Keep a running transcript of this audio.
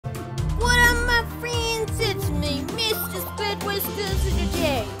So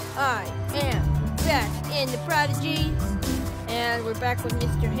today, I am back in the Prodigy, and we're back with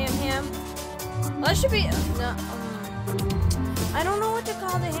Mr. Ham Ham. Well, that should be, no, I don't know what to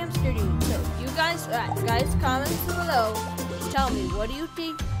call the hamster dude. So you guys, comment below. Tell me, what do you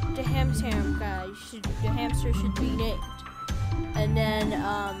think the hamster should be named? And then,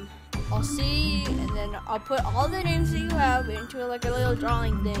 I'll see, and then I'll put all the names that you have into like a little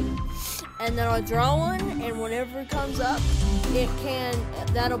drawing thing, and then I'll draw one, and whatever comes up,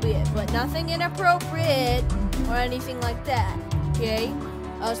 that'll be it, but nothing inappropriate or anything like that, okay?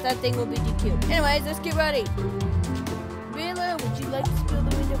 Else that thing will be DQ'd. Anyways, let's get ready. Bella, would you like to spill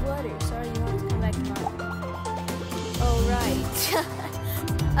the wind of water? Sorry, you want to come back tomorrow. Oh, right.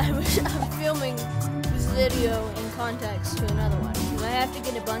 I'm filming this video in context to another one. I have to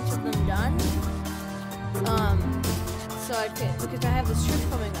get a bunch of them done. So I can, because I have this trip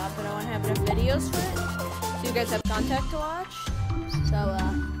coming up and I want to have enough videos for it. So you guys have content to watch. So,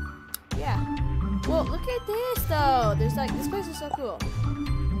 yeah. Well, look at this though. There's like, this place is so cool.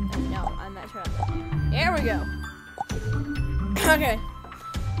 No, I'm not sure. Here we go. Okay.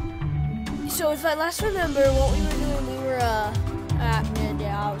 So if I last remember what we were doing, we were,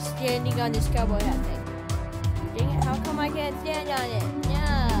 standing on this cowboy hat thing. Dang it, how come I can't stand on it? No.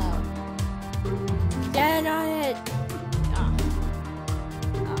 Stand on it.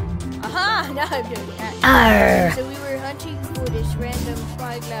 Aha! Now I'm doing it. Right. So we were hunting for this random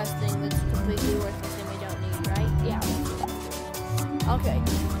spyglass thing that's completely worthless and we don't need, right? Yeah. Okay.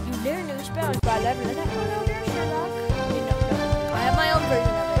 You learn new spells by leveling up. Oh no, there's Sherlock. Wait, no. I have my own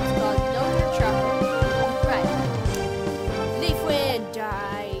version of it. It's called No Dirt Chopper. Right. Leaf Wind,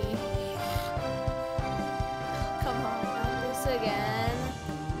 die. Again.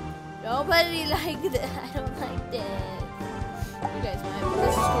 Nobody liked it. I don't like this. You guys might.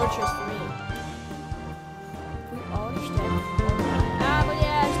 This is torturous for me. We all stand. Ah, but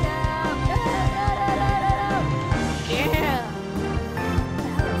yeah, stop. Yeah.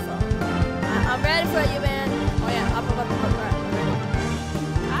 Powerful. I'm ready for you, man. Oh yeah, up. Alright, I'm ready.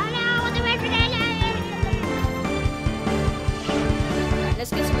 Oh no, what's the way for that? Alright,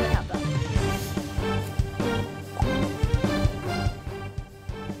 let's get some of the help up.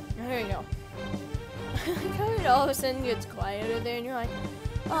 All of a sudden gets quieter there, and you're like,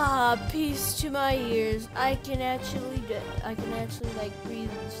 ah, peace to my ears. I can actually like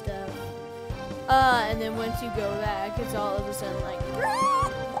breathe and stuff. And then once you go back, it's all of a sudden like,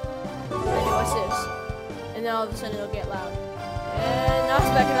 and what's this? And then all of a sudden it'll get loud. And now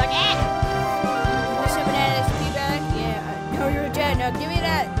it's back and like, What's up with that XP back? Yeah. No, you're dead. Now give me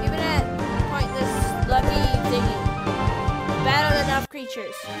that. Give me that pointless lucky thingy. Battle enough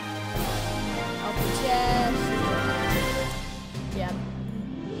creatures. Yes. Yeah.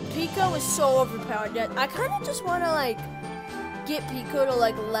 Pico is so overpowered that I kind of just want to like get Pico to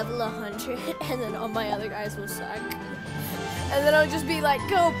like level 100 and then all my other guys will suck. And then I'll just be like,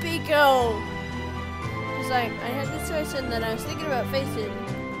 go Pico! Cause like, I had this person that I was thinking about facing.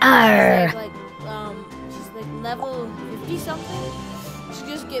 She's like level 50 something. She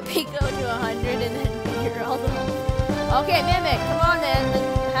just get Pico to 100 and then figure all the Okay, Mimic, come on then.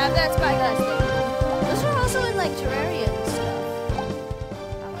 Have that spyglass thing. Those are also in like Terraria and stuff.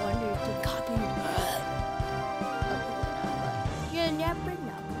 I wonder if they copied. You never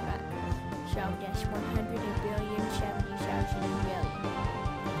know, right? So that's 100 billion, 70,000 billion.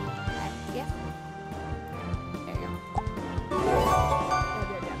 Yeah. There you go.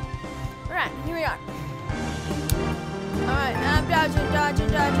 Alright, here we are. Alright, I'm dodging.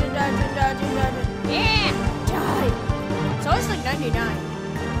 Yeah! Die! It's always like 99.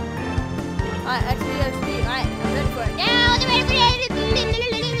 Alright, XP. Alright, I'm ready for it. Now, I'm ready for it.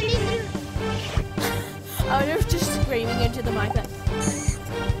 I was just screaming into the mic.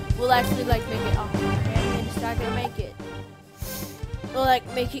 We'll actually like make it. Oh, man, it's not gonna make it. We'll like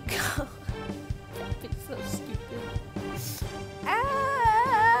make it go. That'd be so stupid. Alright,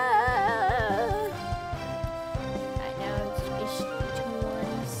 now it's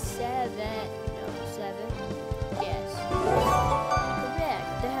 27. No, 7. Yes.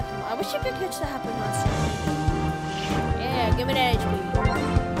 I wish I could catch that happen last time. Yeah, give me that HP. Alright,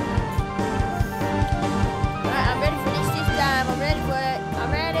 I'm ready for this time. I'm ready for it.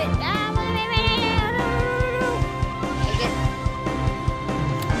 I'm ready. Okay.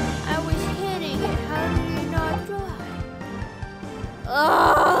 I was hitting it. How did it not dry?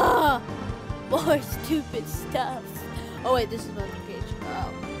 Oh, more stupid stuff. Oh wait, this is notification.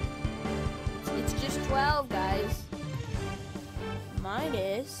 Oh. It's just 12, guys.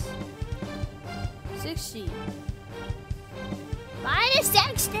 Minus 60. Minus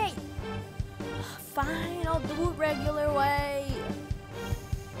 60. Fine, I'll do it regular way.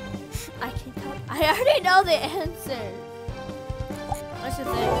 already know the answer. That's the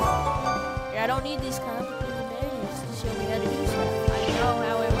thing. I don't need these complicated menus to show me how to do stuff. I know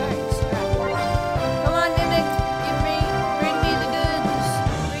how it works. Right. Come on, Mimic. Bring me the goods.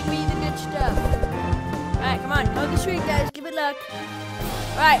 Bring me the good stuff. Alright, come on. Hug the street, guys. Give it luck.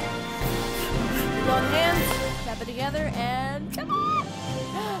 Alright. Long hands. Tap it together and come on.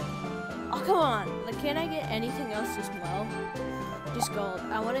 Oh, come on. Like, can't I get anything else as well? Just gold.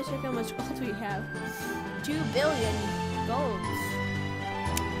 I want to check how much gold we have. 2 billion golds.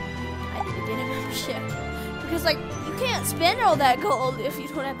 I need to get a membership. Because, like, you can't spend all that gold if you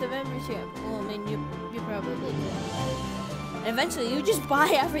don't have the membership. Well, I mean, you probably can. And eventually, you just buy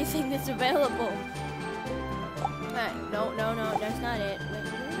everything that's available. Alright, no, that's not it. Wait,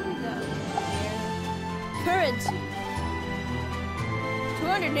 where do we go? Here. Currency.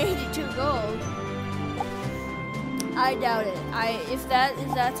 282 gold. I doubt it. If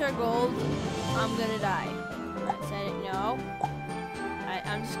that's our gold, I'm gonna die. Alright, set it. No.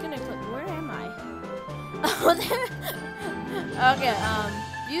 I'm just gonna click. Where am I? Oh, there. Okay.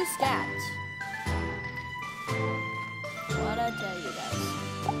 View stats. What I tell you guys?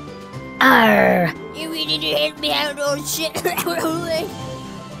 Arr! You really did hit me out, old shit.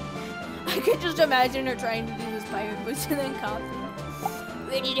 I could just imagine her trying to do this pirate voice and then copy.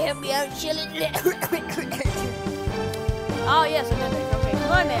 Ready to help me out, chillin'? Oh yes, I'm in there. Okay,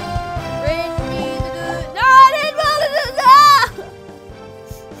 come on, man. Bring me the good. No, I didn't want to do that.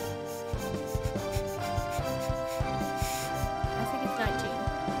 I think it's 19.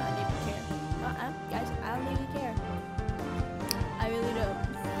 I don't even care. Guys, I don't even care. I really don't.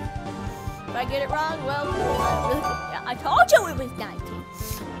 If I get it wrong, well, I told you it was 19.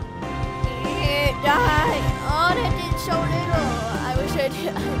 Die. Oh, that did so little. I wish I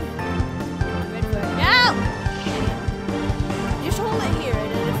did. I'm ready for it. No! Just hold it here,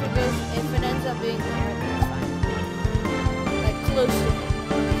 and then if it ends up being there, then it's fine. Like, close to it.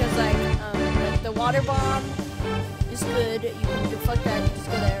 Because, like the water bomb is good. You can deflect that, you just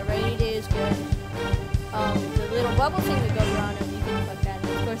go there. Rainy day is good. The little bubble thing that goes around it, you can deflect that. And,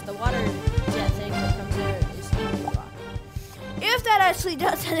 of course, the water jet thing that comes there is easy to block. If that actually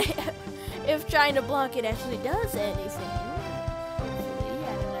does it. If trying to block it actually does anything. Hopefully,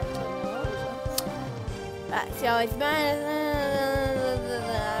 I don't actually know. So it's mine.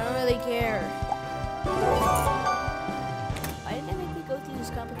 I don't really care. Why did they make me go through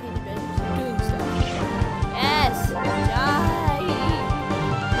this complicated business of doing stuff? Yes! Die!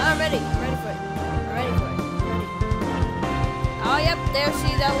 I'm ready. I'm ready for it. I'm ready for it. I'm ready. Oh, yep. There,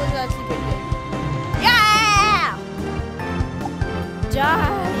 see, that was actually pretty good. Yeah!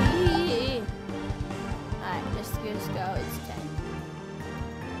 Die! Let's go. It's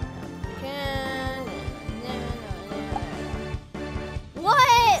 10.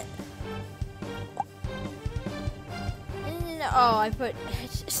 What? Oh, I put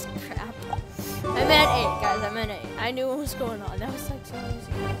just crap. I meant 8, guys. I meant 8. I knew what was going on. That was like so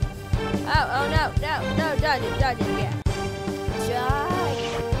easy. Oh no, dodge it, yeah. Die.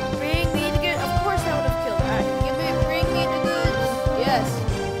 Bring me the goods. Of course, I would have killed her. Alright, bring me the goods. Yes.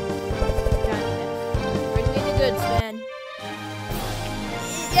 Goods, man.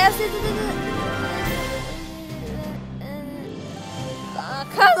 Yes,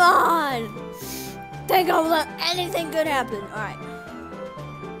 come on! Think I'll let anything good happen. Alright.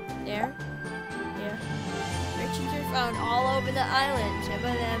 There. Yeah. Merchants are found all over the island. Some of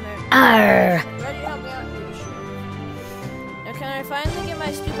them are ready to help me out. Pretty sure. Now, can I finally get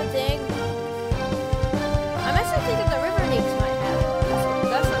my stupid thing? I'm actually thinking the river leaks might have it.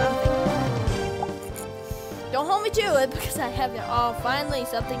 That's what I'm thinking. Don't hold me to it because I have it. Oh, finally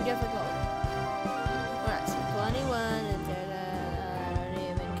something difficult. Alright, so 21 and I don't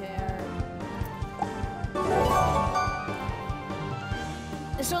even care.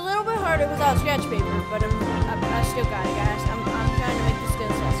 It's a little bit harder without sketch paper, but I still got it, guys. I'm trying to make this good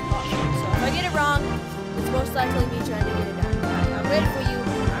as possible. So if I get it wrong, it's most likely me trying to get it done. Right, I'm ready for you.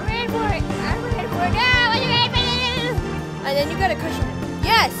 I'm ready for it. I'm ready for it. No, I'm ready for it. And then you gotta cushion it.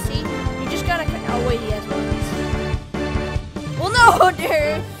 Yes, see? You just gotta cut. Oh wait, he has one. Well, no,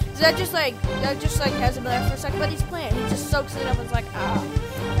 dude. That just like has him there for a second, but he's playing. He just soaks it up and it's like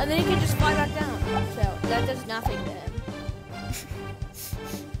and then he can just fly back down. So that does nothing to him.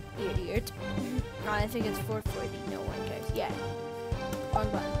 Idiot. No, I think it's 440. No one cares. Yeah. Wrong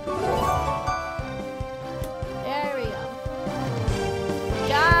button. There we go.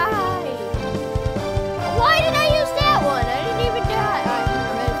 Die. Why did I use that one? I didn't even die. Alright,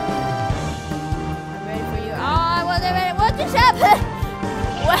 I'm ready for you. Oh, I wasn't ready. What just happened?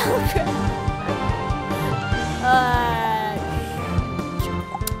 Welcome.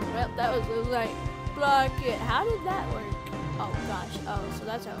 Well, that was like like it. How did that work? Oh gosh. Oh, so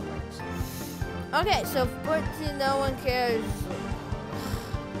that's how it works. Okay, so 14, no one cares.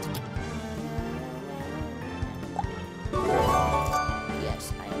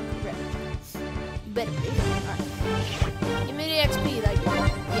 Yes, I am correct. You better be. Alright. Give me the XP, like,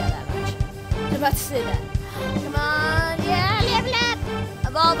 yeah, that much. I was about to say that. Come on, yeah, level up!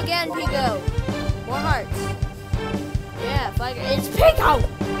 Evolve again, Pico. More hearts. Yeah, Flager. It's Pico!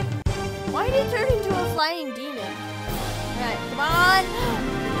 Why did he turn into a flying demon? Alright, come on!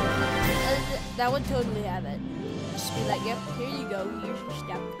 That would totally have it. Just be like, yep, here you go. Here's your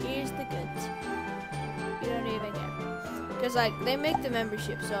stuff. Here's the goods. You don't even care. Because, like, they make the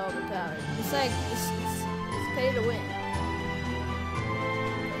memberships all the time. It's like, it's pay to win.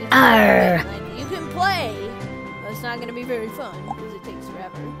 Like, you can play, but it's not going to be very fun because it takes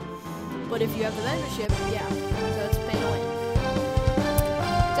forever. But if you have the membership, yeah. So it's pay to win.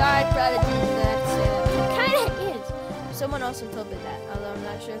 Sorry, Prodigy, I have to say that. It kind of is. Someone also told me that, although I'm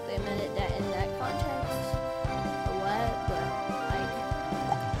not sure if they meant it that in that context or what, but, like,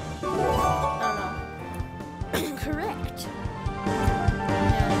 I don't know. Correct.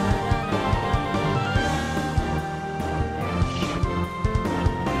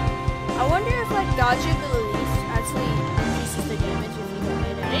 I wonder if, like, dodging the release actually reduces the damage if you don't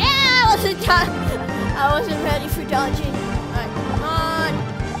hit it. Yeah, I wasn't ready for dodging. Alright, come on.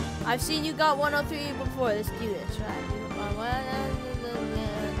 I've seen you got 103 before. Let's do this, right?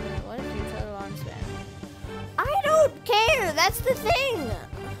 What is your total arm span? I don't care. That's the thing.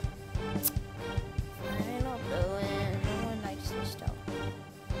 I don't know. No one likes this stuff.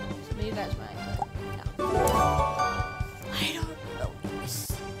 Some of you guys might, but yeah. I don't know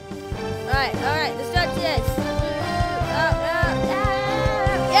this. Alright, let's start this.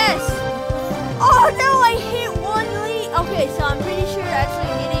 Yes! Oh no, I hit one leaf. Okay, so I'm pretty sure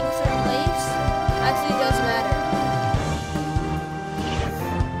actually hitting certain leaves actually does matter.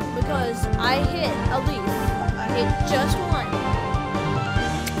 Because I hit a leaf. I hit just one.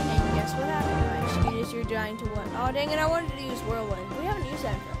 And guess what happened? My speed is you're dying to one. Oh dang it, I wanted to use whirlwind. We haven't used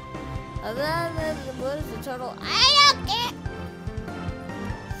that for. What is the total? I don't care!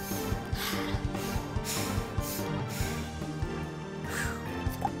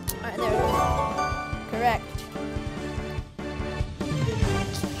 Alright, there we go. Correct.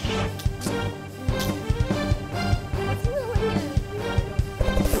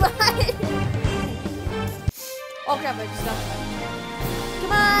 Oh crap, I just got that.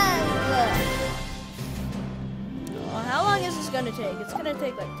 Come on! Well, how long is this gonna take? It's gonna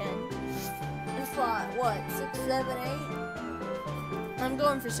take like 10. It's like, what, 6, 7, 8? I'm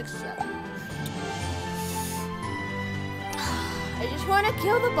going for 6 or 7. I just want to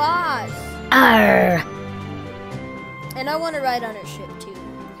kill the boss. Arr. And I want to ride on her ship too.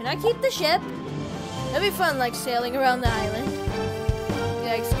 Can I keep the ship? That'd be fun, like sailing around the island. Be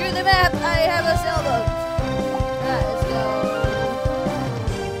like, screw the map, I have a sailboat. Alright, let's go.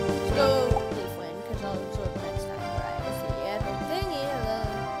 Let's go leaf wind, because I'll absorb next time. Right, let's see. Yeah, the thing is,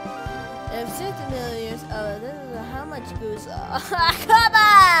 if 60 millimeters, oh, this is how much goose. Come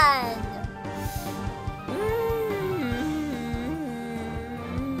on!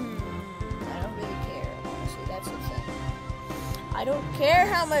 I don't care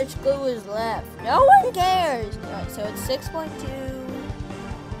how much glue is left. No one cares. Alright, so it's 6.2.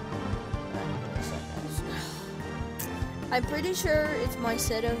 I'm pretty sure it's my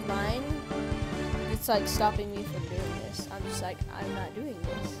set of mine. It's like stopping me from doing this. I'm just like, I'm not doing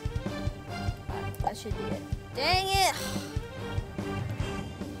this. That should be it. Dang it!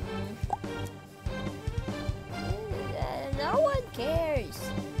 No one cares.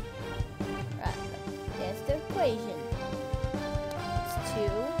 Right, that's the equation.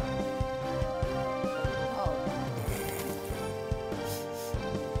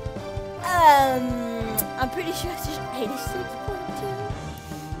 I'm pretty sure it's just 86.2.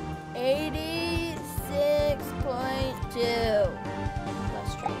 86.2.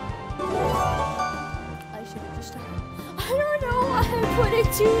 That's straight. I should have just done it. I don't know why I put it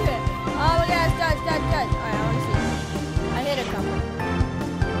to it. Oh my gosh, dodge. Alright, I want to see. I hit a couple.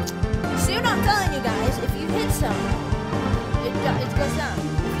 See what I'm telling you guys? If you hit some, it goes down.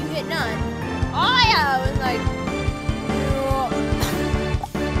 If you hit none, oh yeah, I was like,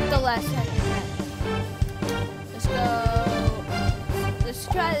 the last second. Let's go. Let's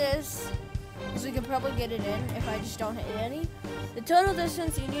try this, because we can probably get it in if I just don't hit any. The total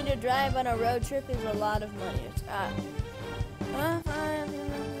distance you need to drive on a road trip is a lot of money. It's well, I've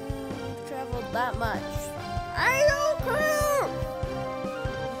traveled that much. I don't care.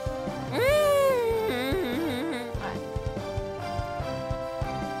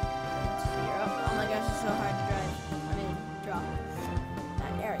 Oh my gosh,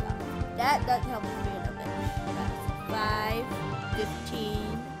 that helps me a little bit. 5, 15,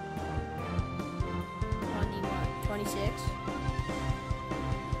 21, 26.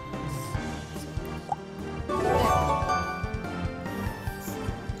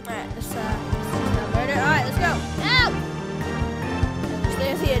 Alright, let's not murder. Alright, let's go. Ow! And we'll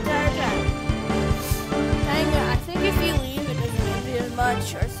stay the entire time. I think if you leave, it doesn't give you as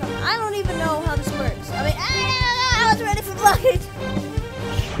much or something. I don't even know how this works. I mean, I was ready for blockage.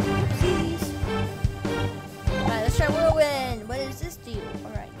 Oopsies. Alright, let's try whirlwind. What does this do?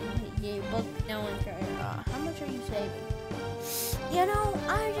 Alright, you book no one cares. How much are you saving? You know,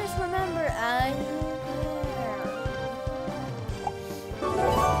 I just remember I don't care.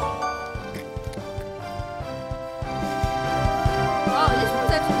 Oh, this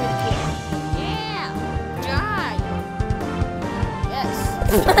one's actually really cool. Yeah! Die! Yes.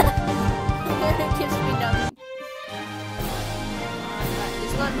 It gives me nothing. Alright,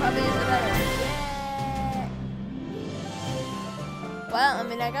 this one probably is the better. Yeah! Well, I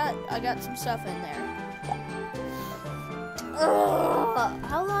mean, I got some stuff in there.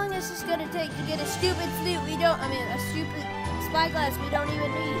 How long is this gonna take to get a stupid suit a stupid spyglass we don't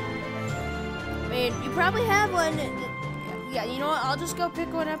even need? I mean, you probably have one. Yeah, you know what? I'll just go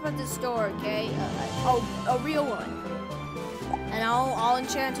pick one up at the store, okay? A real one. And I'll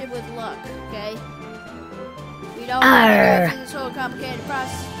enchant it with luck, okay? We don't have to go through this whole complicated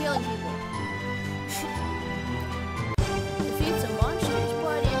process of killing people. Defeat some monsters,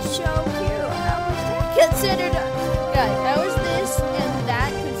 but it's so cute. How was that considered? Guys, how is this and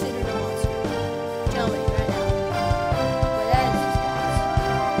that considered a monster? Tell me right now. But that is just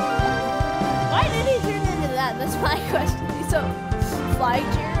awesome. Why did he turn into that? That's my question. So,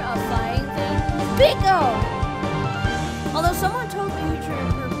 Flyger, a flying thing? Bingo! Although someone told me he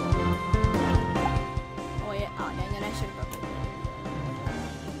turned purple. Oh yeah, oh dang it, I should have broken it.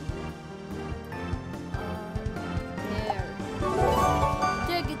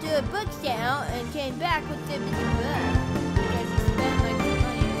 Took it to a bookstore and came back with them in the book. Because he spent like the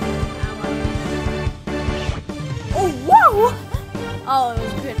money. Oh, whoa! Oh, it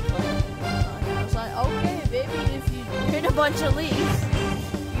was good play. I was like, okay, baby, if you hit a bunch of leaves,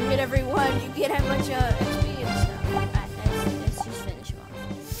 you hit every one, you get a bunch of XP and stuff. Alright, let's just finish him off.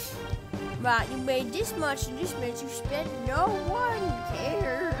 Right, you made this much and this much you spent, no one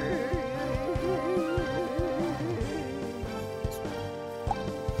cares.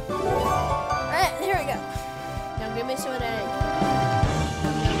 Alright, here we go. Now give me some of that egg.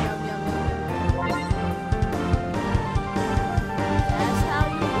 Yum, yum, yum, yum, yum. That's how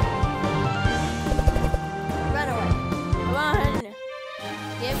you run away. Come on.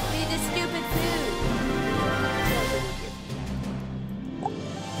 Give me the stupid food.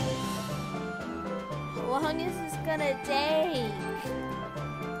 How long is this gonna take?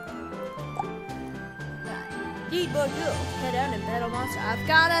 Need more fuel. Head out and battle monster. I've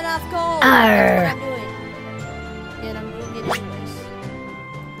got enough gold. That's what I'm doing. And I'm doing it anyways.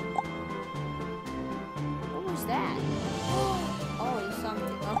 What was that? Oh, it's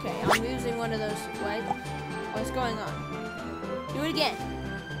something. Okay, I'm using one of those. Wait. What's going on? Do it again.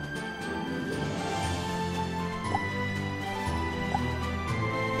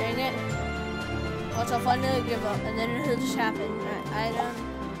 Dang it. Well, it's so fun to give up, and then it'll just happen. Alright, item.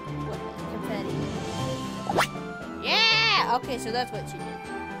 What? Confetti. Yeah! Okay, so that's what she did.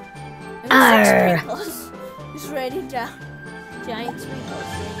 And 6 sprinkles. Just raining down. Giant sprinkles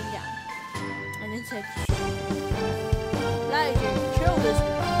raining down. And then said, Prodigy, kill this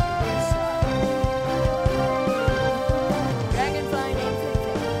dragonfly named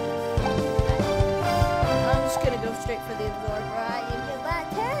Caption. I'm just gonna go straight for the absorb, right? You get back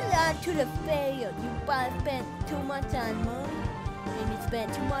to the fail. You spent too much on money, and you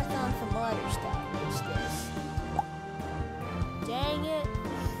spent too much on some other stuff. It's this. Dang it.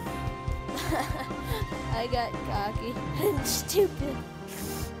 I got cocky and stupid.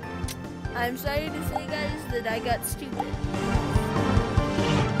 I'm sorry to say, guys, that I got stupid.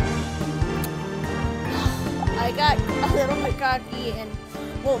 I got a little bit cocky and,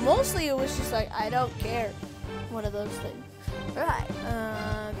 well, mostly it was just like, I don't care. One of those things. Right.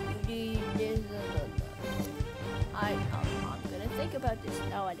 You need this. I'm gonna think about this.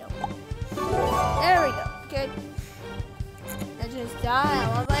 No, I don't. There we go. Okay. I just die. I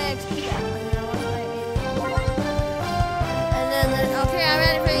want my XP back. I want my and then, okay, I'm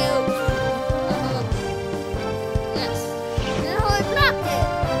ready for you. Yes. No, I blocked it.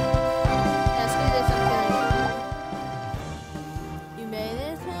 Yeah, screw this, I'm killing it. You made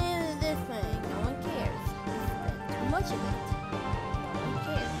this thing and this thing. No one cares. You spent too much of it. No one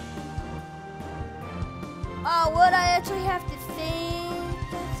cares. Oh, what I actually have to think?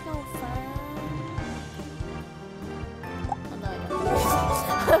 That's no fun.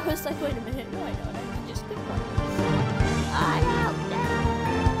 I was like, wait a minute, no I don't, I can just pick one. No.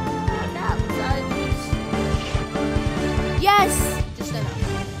 Yes! Just enough.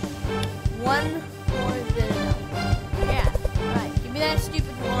 One more than enough. Yeah, alright, give me that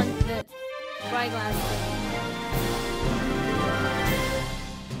stupid one, that spyglass thing.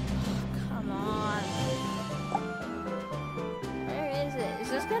 Come on. Where is it? Is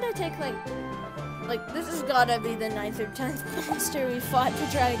this gonna take like this has gotta be the 9th or 10th monster we fought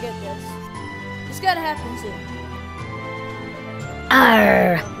to try to get this. It's gotta happen soon.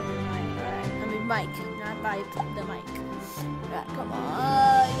 Arr! I mean Mike, not by the mic. Right, come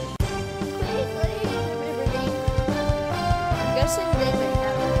on. Quickly, the river deep. I'm guessing they may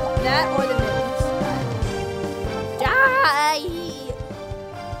have that or the middles. Die!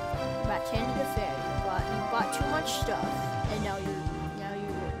 About 10 to the fair. You bought too much stuff, and now you're a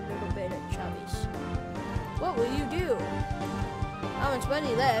little bit of chubbies. What will you do? How much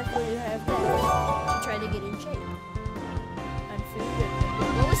money left will you have left to try to get in shape? On food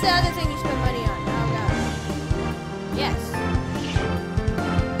and what was the other thing you spent money on? Oh god. Yes.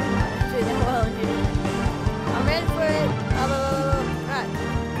 Do that well, dude. I'm ready for it. Right.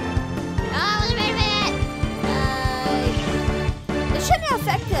 Oh, wait a minute. It shouldn't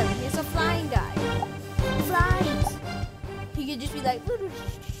affect him. He's a flying guy. He flies. He could just be like,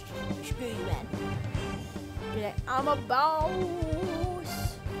 screw you, man. Be like, I'm a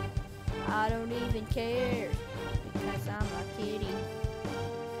boss. I don't even care because I'm a kitty.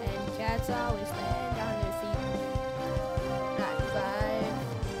 And cats always land on their feet. 95,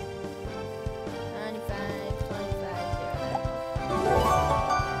 95, 25, 0.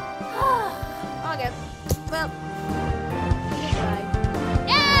 Okay. Well. Goodbye.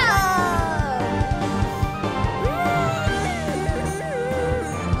 No!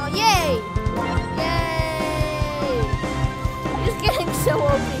 Oh, yay! Yay! He's getting so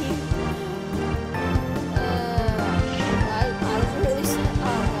OP.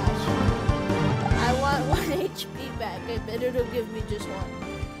 HP back. I bet it'll give me just one.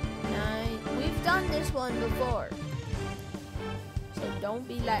 We've done this one before. So don't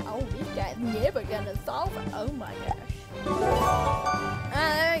be like, oh, this guy's never gonna solve it. Oh my gosh.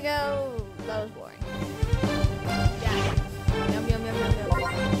 There we go. That was boring. Yeah. Yum, yum, yum, yum, yum.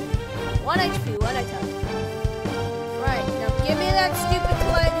 1 HP, what I tell you. Right, now give me that stupid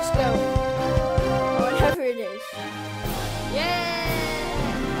kaleidoscope. Or whatever it is.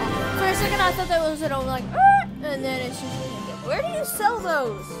 Yeah! For a second I thought that was it. I was like, and then it's just, where do you sell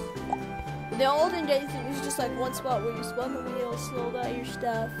those? In the olden days, it was just like one spot where you spun the wheel, sold out your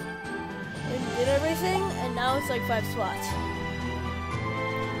stuff, and did everything, and now it's like 5 spots.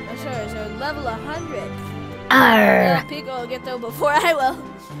 Oh, sorry, so level 100. Arr! Pico will get though before I will.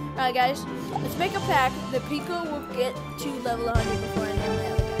 Alright, guys, let's make a pact. The Pico will get to level 100 before any of the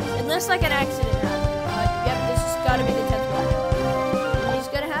other guys. Unless like an accident happens. Yep, this has got to be the 10th one.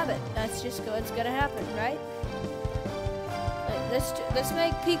 Gonna have it. That's just it's gonna happen, right? Like, let's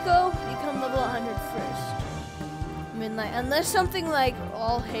make Pico become level 100 first. I mean, like, unless something like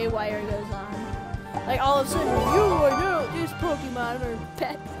all haywire goes on, like all of a sudden you are now this Pokemon or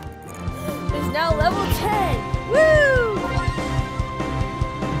pet is now level 10. Woo!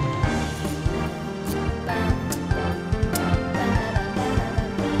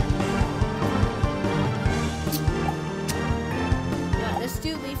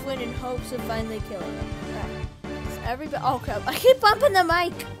 In hopes of finally killing him. Right. So everybody. Oh crap! I keep bumping the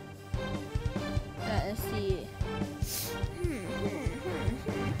mic. Let's see.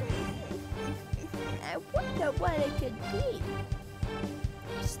 I wonder what it could be.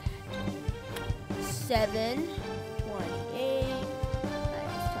 What is that? 7, 28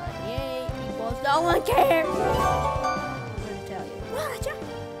 minus 28 equals. No one cares. I'm gonna tell you.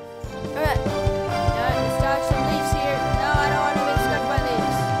 All right. Let's start some leaves here. No, I don't want to be stuck by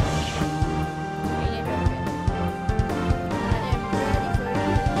leaves.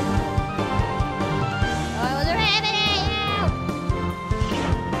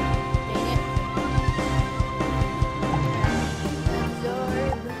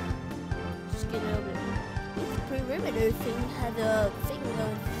 Thing had a thing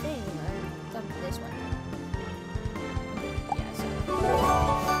or something. This one. Yeah, so I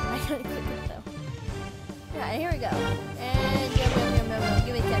gotta click it though. Yeah, here we go. And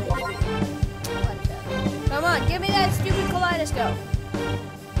give me 10 HP. Come on, give me that stupid kaleidoscope.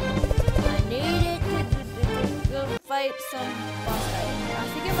 I need it to go fight some boss fight. I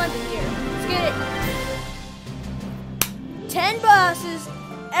think it might be here. Let's get it. 10 bosses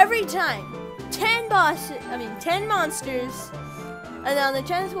every time. 10 bosses, 10 monsters And on the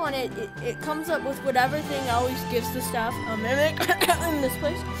 10th one, it comes up with whatever thing always gives the stuff a mimic in this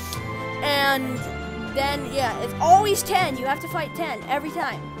place. And then, yeah, it's always 10. You have to fight 10 every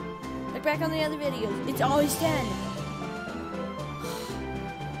time. Like back on the other videos, it's always 10.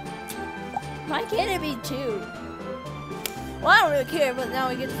 Why can't it be 2? Well, I don't really care, but now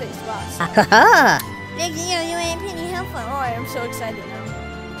we get to face the boss. Thank you, you ain't pretty helpful. Alright, I'm so excited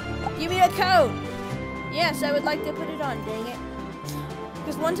now. Give me a code. Yes, I would like to put it on, dang it.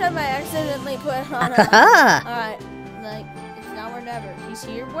 Because one time I accidentally put it on. Alright, like, it's now or never. He's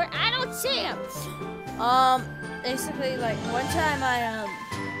here. Where? I don't see him. Basically, like, one time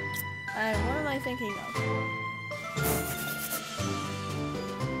what am I thinking of?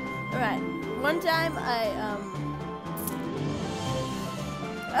 Alright, one time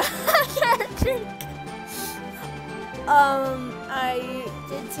I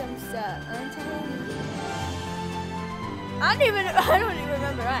did some stuff. I'm telling you. I don't even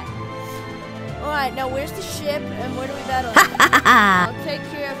remember. Alright, now where's the ship and where do we battle? I'll take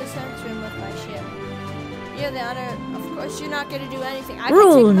care of the sense room with my ship. You have the honor. Of course, you're not going to do anything.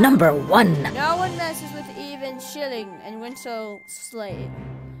 Rule number 1. No one messes with Eve and Shilling and Winslow Slade.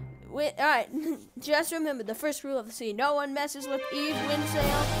 Alright, just remember the first rule of the sea. No one messes with Eve,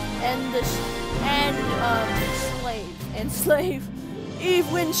 Windsail, and Slave. Eve,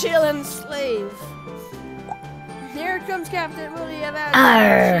 Windchill, and Slave. Here comes Captain. Will you have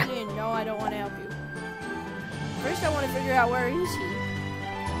access? No, I don't want to help you. First, I want to figure out where is he.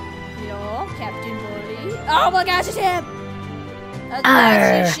 No, Captain Bully. Oh my gosh, it's him!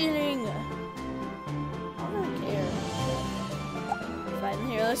 That's Shilling. I don't care. Fine,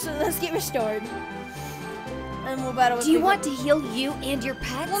 here, let's get restored. And we'll battle with Do you want to heal you and your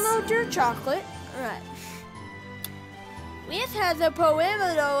pets? Well, no, dear chocolate. Alright. This has a poem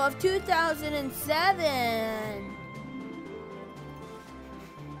of 2007.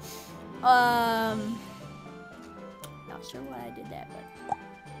 Not sure why I did that, but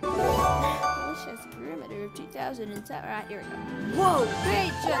delicious perimeter of 2007. Alright, here we go. Whoa,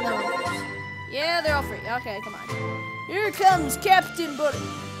 great job. Yeah, they're all free. Okay, come on. Here comes Captain Bully.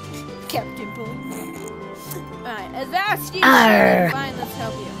 Captain Bully. Alright, as fast as fine, let's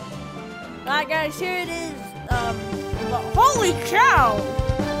help you. Alright, guys, here it is. Holy cow!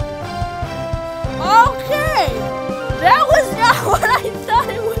 Okay! That was not what I thought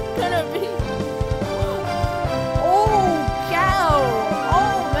it was gonna be. Oh, cow!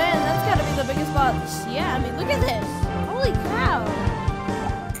 Oh, man, that's gotta be the biggest boss. Yeah, I mean, look at this. Holy cow!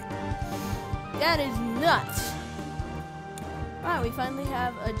 That is nuts. Wow, we finally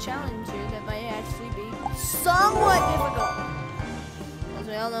have a challenge here that might actually be somewhat difficult. As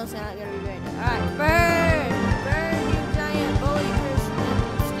we all know, it's not gonna be very nice. Alright, burn! Burn, you giant bully person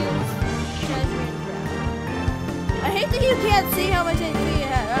and skills, treasure, and crap. I hate that you can't see how much HP you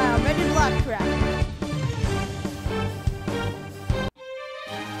have. Alright, I'm ready to lock crap.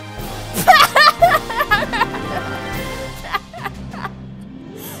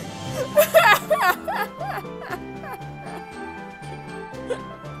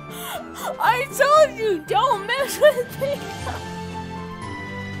 I told you, don't mess with me.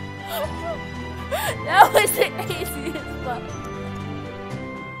 That was the easiest part.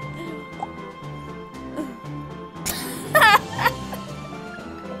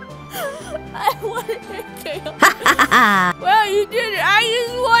 I wanted to kill. Well, you did it. I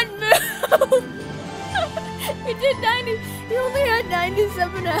used one move. You did 90. You only had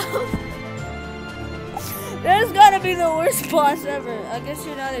 97 health. That's gotta be the worst boss ever. I guess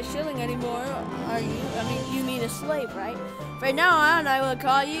you're not a shilling anymore, are you? I mean, you mean a slave, right? From now on, I will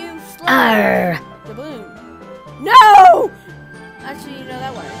call you Slave. Doubloon. No! Actually, you know,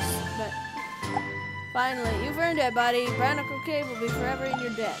 that works. But finally, you've earned it, buddy. Barnacle Cave will be forever in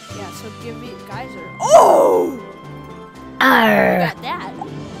your debt. Yeah, so give me Geyser. Oh! You got that.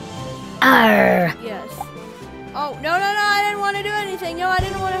 Yes. Oh, no, I didn't want to do anything. No, I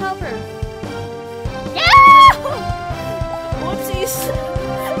didn't want to help her. Whoopsies.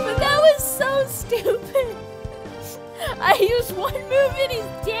 But that was so stupid. I used one move and he's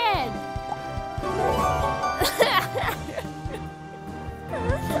dead.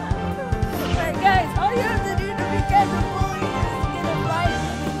 Alright guys, all you have to do to be kind of bully is get a fight.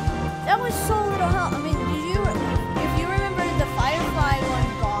 That was so little help. I mean, if you remember the Firefly one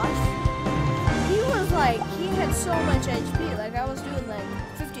boss, he was like, he had so much HP. Like I was doing like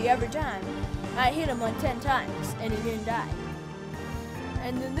 50 every time. I hit him like 10 times and he didn't die.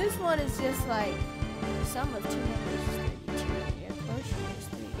 And then this one is just like the sum of 2 numbers is 32. Yeah, quotient is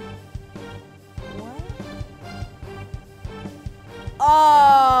 3. What?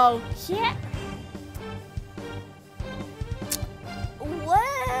 Oh, yeah.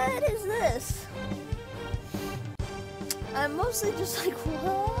 mostly just like,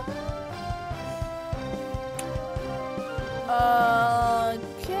 what?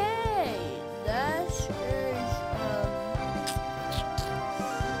 Okay, that is,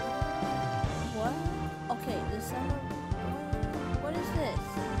 what? Okay, the summer, what is this?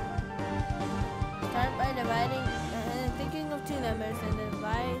 Start by dividing, thinking of two numbers and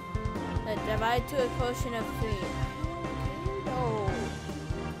divide to a quotient of 3. No.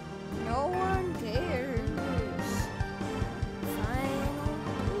 No one cares. Fine,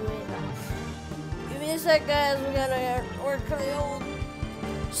 do it. Give me a sec, guys. We gotta work the old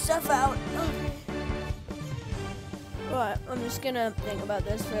stuff out. Okay. Alright, I'm just gonna think about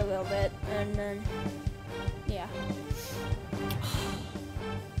this for a little bit, and then, yeah.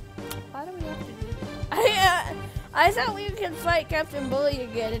 Why do we have to do this? I thought we could fight Captain Bully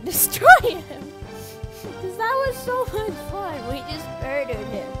again and destroy him. Because that was so much fun. We just murdered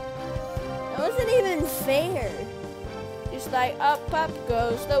him. That wasn't even fair. Just like, up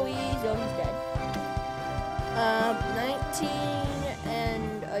goes Louise. Oh, he's dead. 19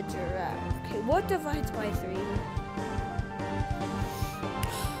 and a giraffe. Okay, what divides by 3?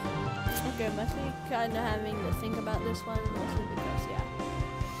 Okay, must be kind of having to think about this one. Mostly because, yeah.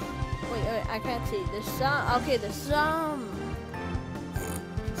 Wait, I can't see. The sum. Okay, the sum.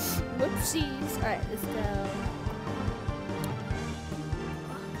 Whoopsies. Alright, let's go.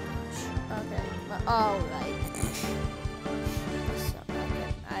 Okay. Alright. Okay.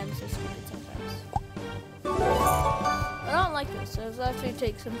 I'm so stupid sometimes. I don't like this, so I'll have to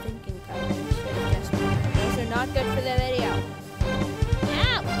take some thinking time instead of guessing. Those are not good for the video.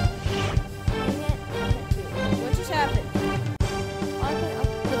 Ow! Dang it. What just happened? I can up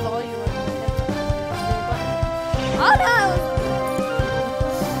the volume. Oh no!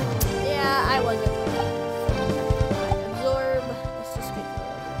 Yeah, I wasn't. Absorb. Let's just get the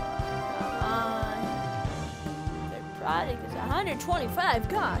come on. Their product is 125.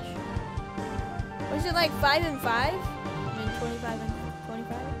 Gosh. Was it like 5 and 5? I mean 25 and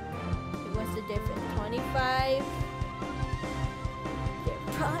 25? What's the difference? 25. Their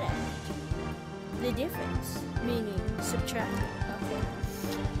product. The difference. Meaning subtracting. Okay.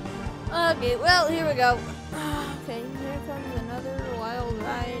 Okay, well, here we go. Okay, here comes another wild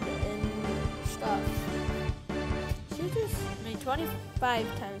ride and stuff. Should just, I mean, 25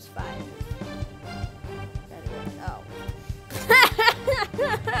 times 5. Oh.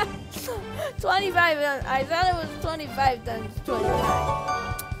 25, I thought it was 25 times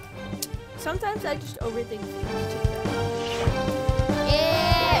 25. Sometimes I just overthink things too.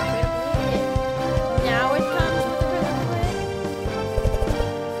 Yeah! Now it comes with the critical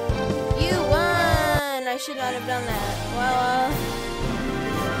hit. You won! I should not have done that. Well,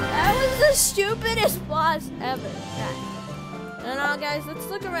 that was the stupidest boss ever. And now, guys, let's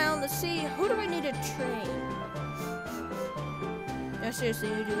look around to see who do we need to train. No, seriously,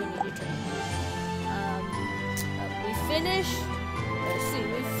 who do we need to train? We finished. Let's see,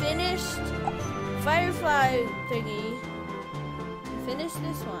 we finished Firefly thingy. We finished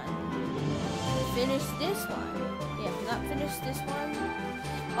this one. We finished this one. Yeah, not finished this one.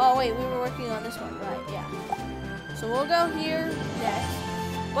 Oh wait, we were working on this one, right? Yeah. So we'll go here next.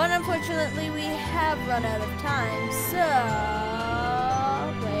 But unfortunately, we have run out of time. So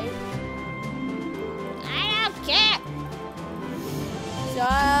wait. I don't care. So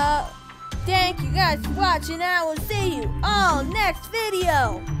thank you guys for watching. I will see you all next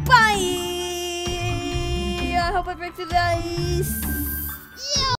video. Bye. I hope I break through the ice.